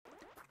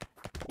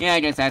Yeah, I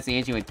guess that's the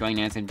issue with throwing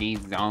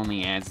SMGs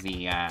only as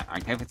the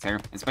artificer,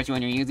 especially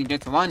when you're using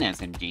just one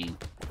SMG.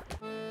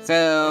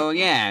 So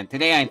yeah,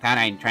 today I thought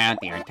I'd try out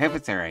the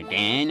artificer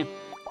again,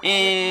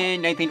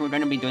 and I think we're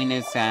gonna be doing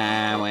this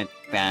with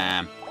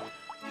one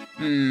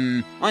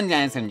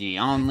SMG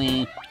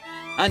only,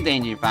 on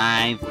Danger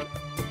 5,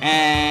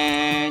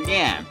 and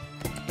yeah.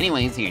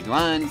 Anyways, here's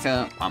one,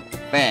 so,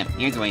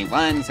 here's wave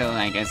 1, so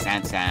I guess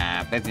that's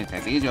business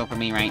as usual for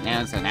me right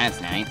now, so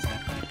that's nice.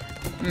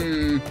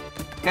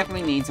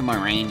 Definitely need some more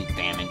range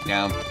damage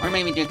though, or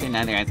maybe just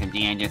another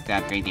SMG and just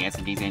upgrade the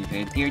SMGs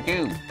into tier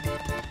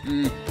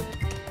 2.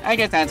 I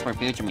guess that's for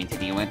future me to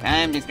deal with.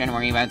 I'm just gonna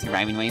worry about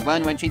surviving wave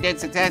 1, which we did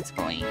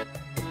successfully.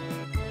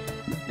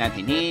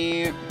 Nothing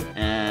here.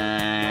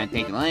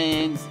 Take the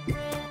lens.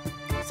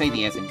 Save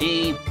the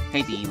SMG.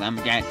 Take the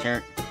lumberjack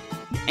shirt.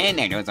 And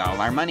there goes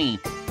all our money.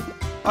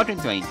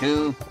 Ultra's Wave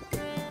 2.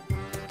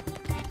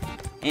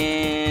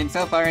 And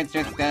so far it's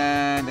just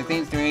the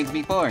same story as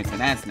before, so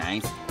that's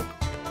nice.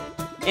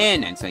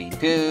 And then Wave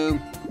 2.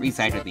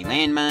 Recycle the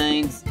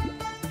landmines.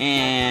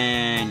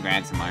 And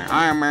grab some more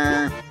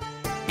armor.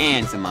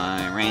 And some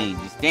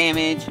ranged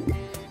damage.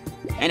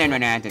 And I'm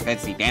gonna have to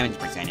fix the damage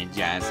percentage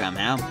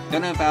somehow.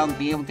 Don't know if I'll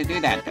be able to do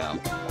that though.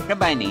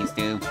 Combine these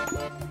two.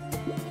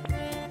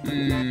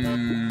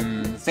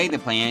 Save the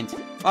plant.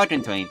 Ultra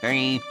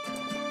 23.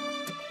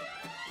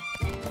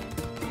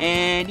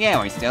 And yeah,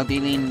 we're still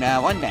dealing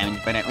 1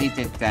 damage, but at least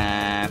it's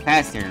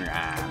faster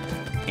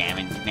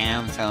damage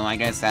now, so I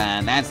guess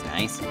that's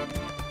nice.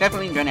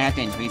 Definitely gonna have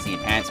to increase the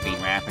attack speed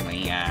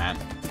rapidly,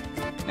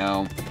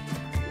 no.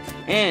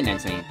 And then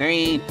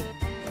 23.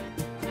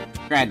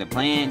 Grab the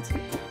plant.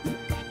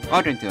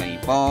 Ultra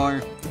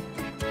 24.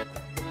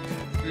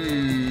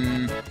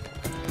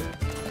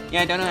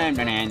 Yeah, I don't know how I'm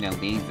gonna handle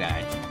these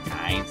guys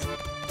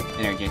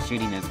that are just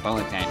shooting those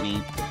bullets at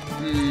me.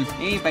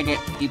 Maybe if I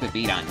keep a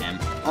beat on them.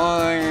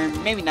 Or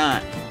maybe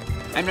not.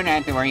 I'm gonna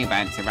have to worry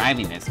about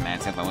surviving this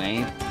mess of a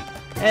wave.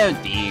 Oh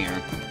dear.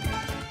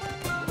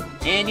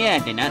 And yeah,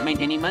 I did not make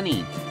any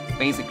money.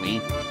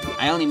 Basically,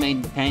 I only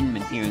made 10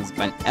 materials,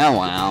 but oh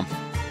well.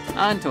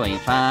 On to a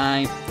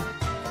 5.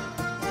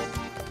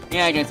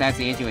 Yeah, I guess that's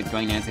the issue with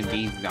throwing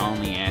SMGs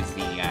only as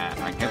the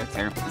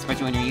artificer,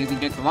 especially when you're using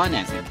just one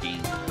SMG,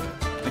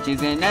 which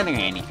is another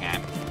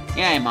handicap.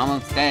 Yeah, I'm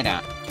almost dead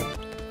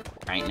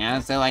right now,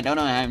 so I don't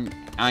know how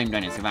I'm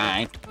gonna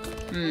survive.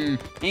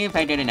 Maybe if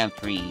I did enough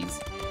trees.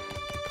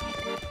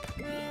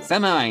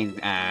 Somehow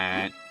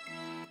I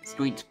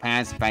squeaked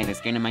past by the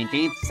skin of my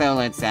teeth, so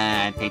let's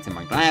take some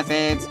more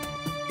glasses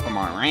for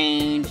more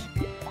range,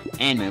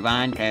 and move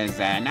on, cause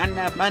not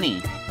enough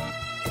money.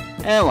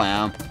 Oh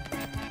well.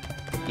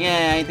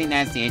 Yeah, I think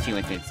that's the issue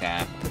with this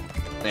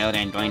build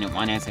and going with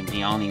one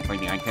SMG only for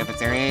the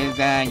artificer is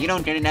you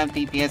don't get enough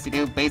DPS to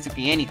do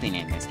basically anything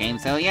in this game,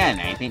 so yeah,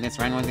 I think this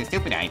run was a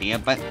stupid idea,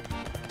 but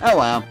oh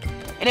well.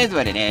 It is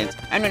what it is.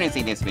 I'm gonna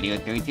see this video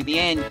through to the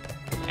end,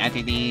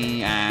 after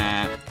the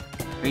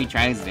 3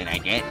 tries that I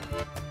get.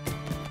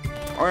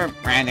 Or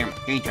rather,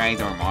 3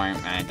 tries or more,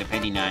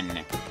 depending on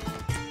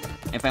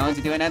if I want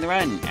to do another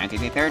run after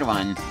the 3rd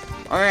one.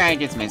 Or I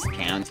just missed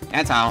count.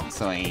 That's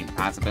also a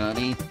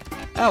possibility.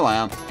 Oh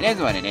well, it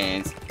is what it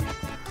is.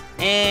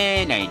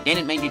 And I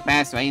didn't make it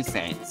past wave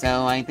set,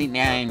 so I think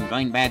now I'm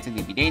going back to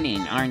the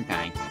beginning, aren't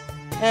I?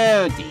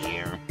 Oh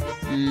dear.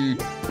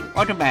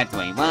 Welcome back to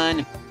wave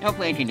 1.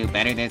 Hopefully I can do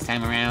better this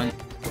time around.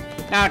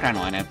 Knock on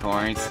wood, of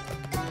course.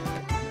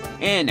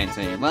 And that's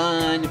wave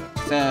 1,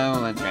 so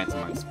let's grab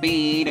some more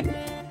speed.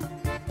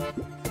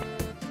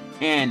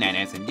 And that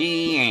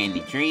SMG, and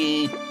the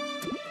tree.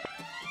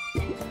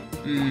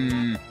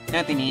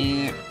 Nothing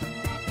here.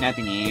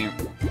 Nothing here.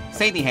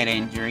 Save the head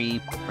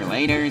injury for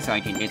later so I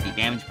can get the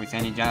damage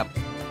percentage up.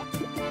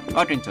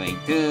 Ultra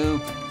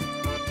 22.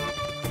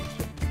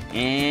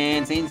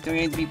 And same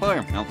story as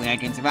before. Hopefully I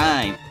can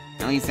survive.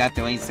 At least up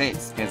to wave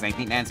 6, because I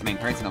think that's my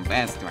personal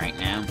best right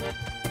now.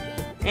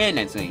 And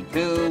that's wave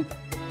 2.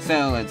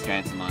 So let's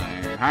try some more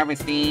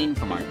harvesting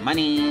for more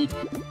money.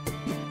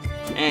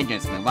 And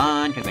just move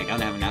on, because I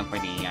don't have enough for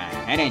the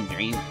head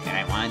injury that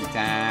I want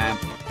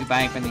to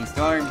buy from the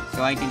store.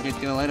 So I can just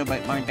do a little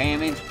bit more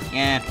damage.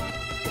 Yeah.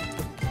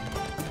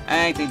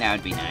 I think that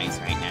would be nice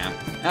right now.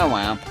 Oh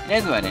well, it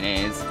is what it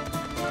is.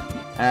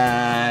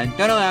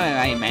 Don't know how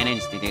I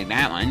managed to do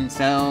that one,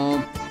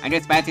 so I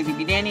guess back to the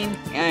beginning.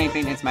 I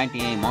think this might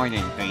be a more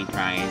than 3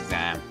 tries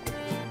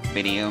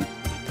video.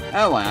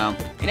 Oh well,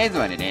 it is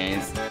what it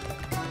is.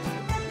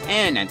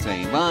 And that's what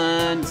we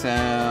want,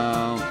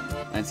 so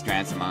let's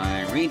try some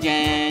more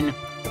regen.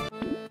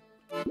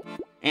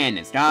 And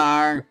a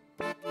star.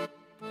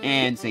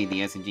 And save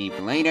the SMG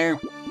for later.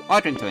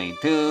 Ultra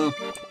 22.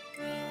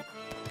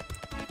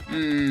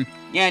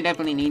 Yeah, I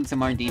definitely need some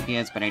more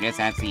DPS, but I guess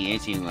that's the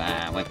issue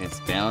with this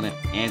build,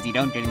 is you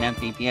don't get enough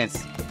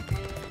DPS.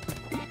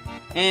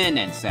 And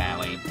then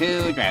wave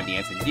 2, grab the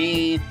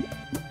SMG.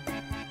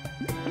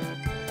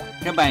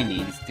 Combine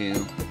these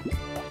two.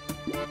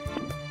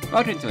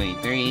 Ultra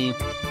 23.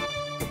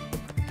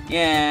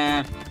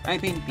 Yeah, I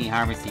think the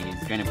harvesting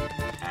is gonna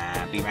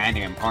be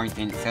rather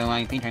important, so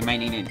I think I might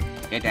need to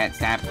get that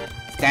stat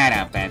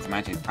up as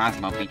much as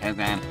possible because,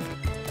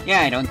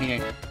 yeah, I don't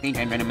think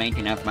I'm gonna make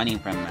enough money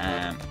from,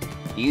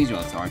 the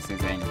usual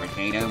sources in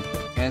Brotato,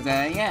 because,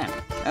 yeah,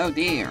 oh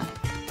dear.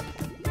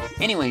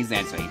 Anyways,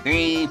 that's way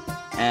 3,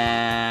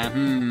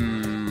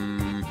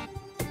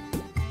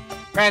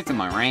 grab some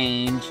more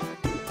range,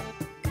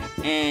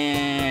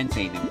 and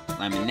save the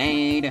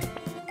lemonade,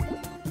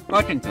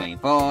 fortune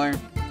 24,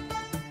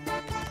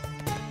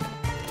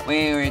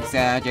 where it's,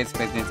 just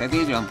business as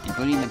usual,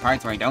 including the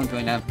parts where I don't do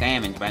enough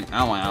damage, but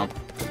oh well.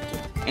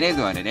 It is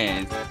what it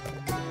is.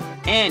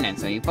 And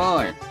that's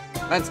 24.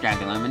 Let's grab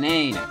the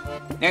lemonade.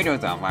 There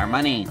goes all of our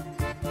money.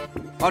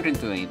 Fortune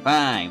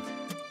 285.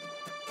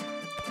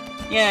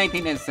 Yeah, I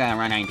think this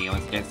run idea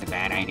was just a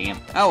bad idea.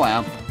 Oh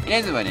well, it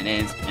is what it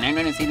is, and I'm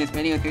gonna see this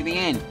video through the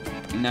end.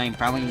 Even though I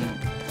probably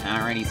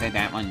already said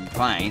that one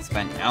twice,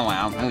 but oh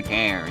well, who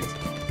cares?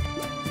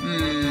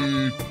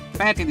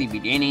 Back to the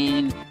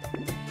beginning.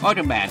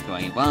 Welcome back to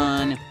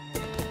A1.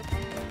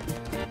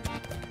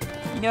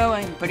 You know,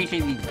 I'm pretty sure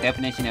the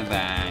definition of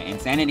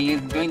insanity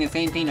is doing the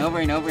same thing over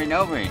and over and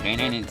over again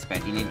and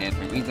expecting a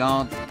different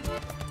result.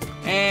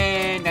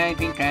 And I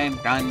think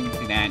I've gotten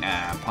to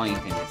that point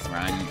in this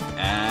run,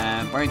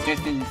 where it's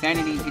just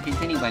insanity to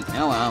continue, but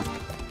oh well.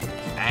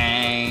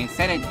 I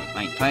said it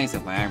like twice so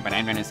far, but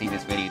I'm gonna see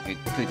this video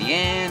to the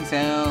end,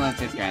 so let's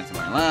just grab some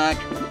more luck.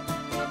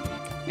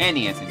 And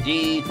the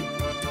SMG.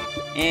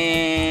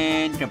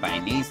 And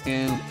combine these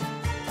two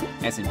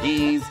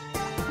SMGs,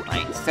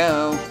 like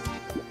so.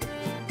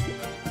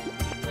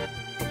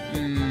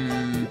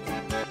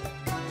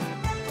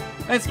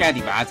 Let's grab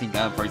the boxing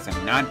glove for some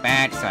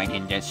knockback so I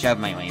can just shove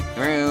my way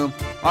through.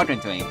 Ultra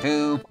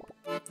 22.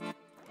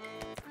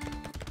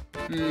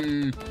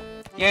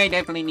 Yeah, I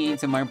definitely need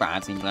some more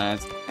boxing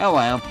gloves. Oh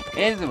well,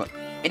 it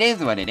is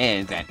what it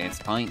is at this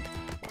point.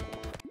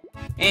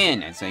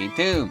 And that's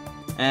 22.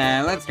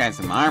 Let's grab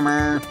some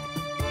armor.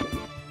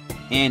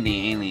 And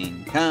the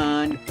alien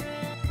con.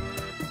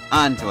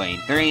 On to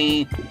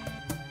A3.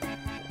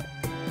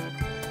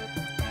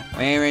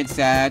 Where it's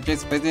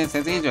just business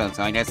as usual,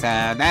 so I guess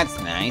that's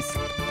nice.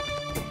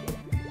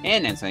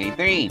 And that's wave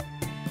 3.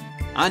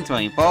 On to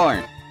wave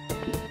 4.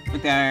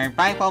 With our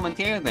 5-fold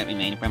materials that we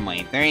made from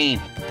wave 3.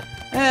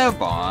 Oh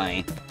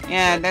boy.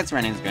 Yeah, this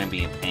run is gonna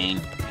be a pain.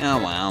 Oh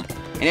well.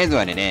 It is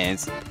what it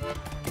is.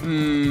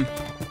 And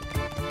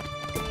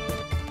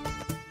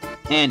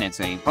it's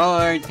wave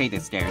 4. Take the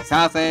scared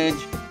sausage.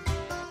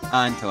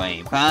 On to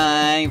wave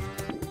 5.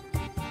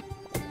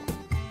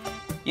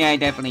 Yeah, I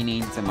definitely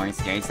need some more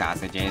scared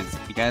sausages,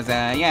 because,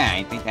 yeah,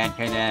 I think that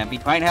could, be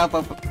quite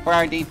helpful for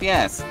our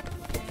DPS.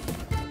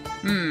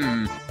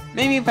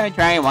 Maybe if I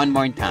try it one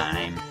more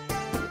time.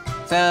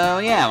 So,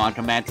 yeah,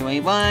 welcome back to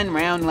wave 1,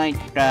 round, like,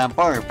 4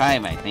 or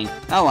 5, I think.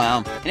 Oh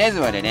well, it is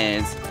what it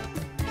is.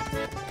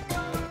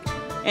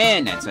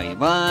 And that's wave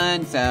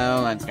 1,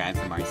 so let's grab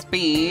some more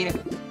speed.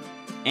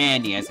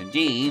 And the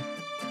SMG.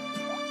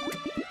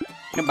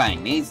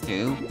 Combine these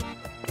two.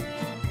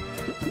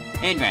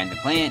 And grab the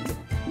plant.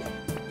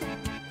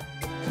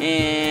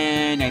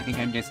 And I think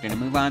I'm just gonna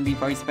move on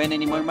before I spend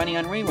any more money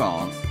on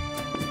rerolls.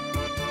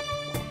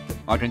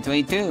 Ultra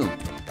 22.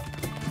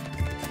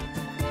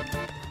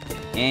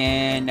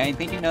 And I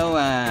think you know,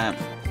 how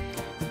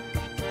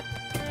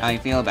I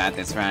feel about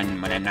this run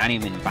when I'm not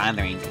even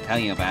bothering to tell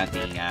you about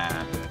the,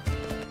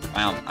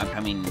 well,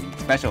 upcoming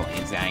special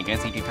waves. I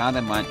guess you could call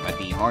them what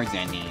the hordes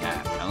and the,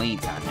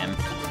 elites on them.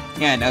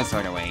 Yeah, those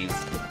sort of waves.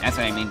 That's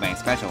what I mean by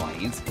special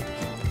waves.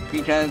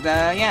 Because,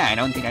 yeah, I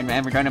don't think I'm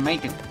ever gonna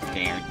make it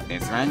there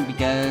this run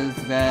because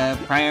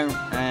prior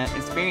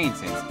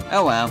experiences.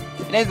 Oh well,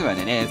 it is what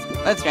it is.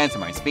 Let's grab some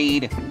more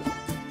speed.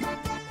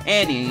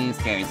 And use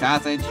scary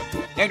sausage.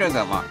 There goes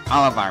all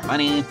of our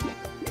money.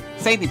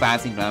 Save the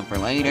boxing glove for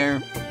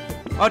later.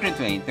 Ultra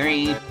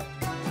 23.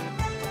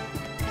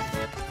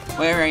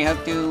 Where I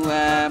hope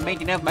to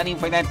make enough money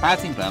for that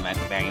boxing glove at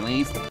the very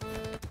least.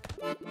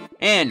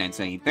 And that's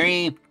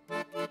 23.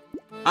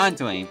 On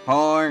to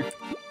A4.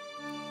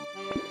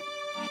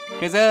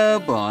 Cause oh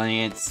boy,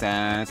 it's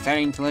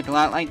starting to look a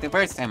lot like the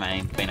first time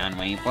I've been on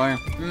wave 4.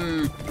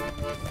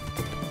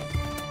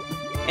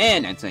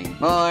 And that's wave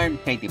 4,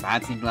 take the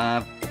boxing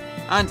glove.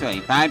 On to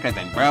wave 5 cause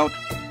I'm broke.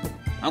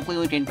 Hopefully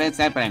we can fix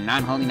that, but I'm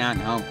not holding out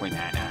hope for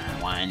that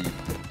one.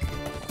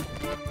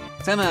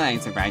 Somehow I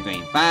survived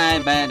wave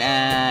 5, but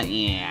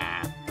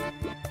yeah.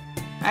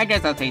 I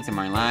guess I'll take some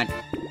more luck.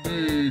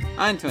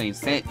 On to wave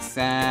 6,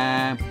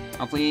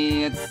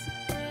 hopefully it's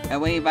a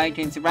wave I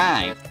can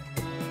survive.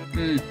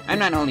 I'm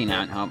not holding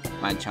out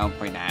much hope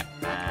for that,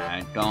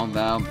 goal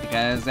though,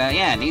 because,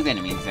 yeah, these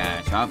enemies,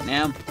 show up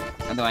now.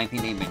 Although I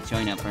think they've been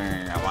showing up for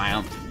a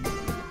while.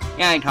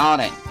 Yeah, I called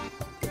it.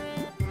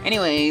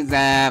 Anyways,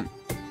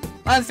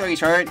 long story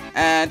short,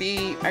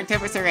 the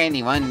Artificer and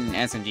the one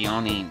SMG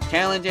only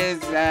challenge is,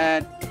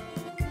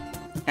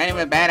 kind of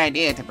a bad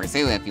idea to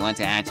pursue if you want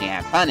to actually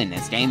have fun in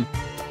this game.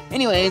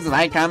 Anyways,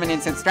 like, comment,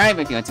 and subscribe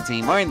if you want to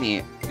see more of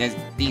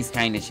these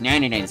kind of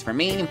shenanigans from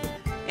me.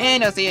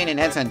 And I'll see you in the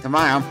next one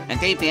tomorrow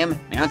at 8 p.m.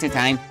 Mountain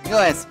Time.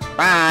 US.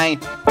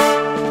 Bye!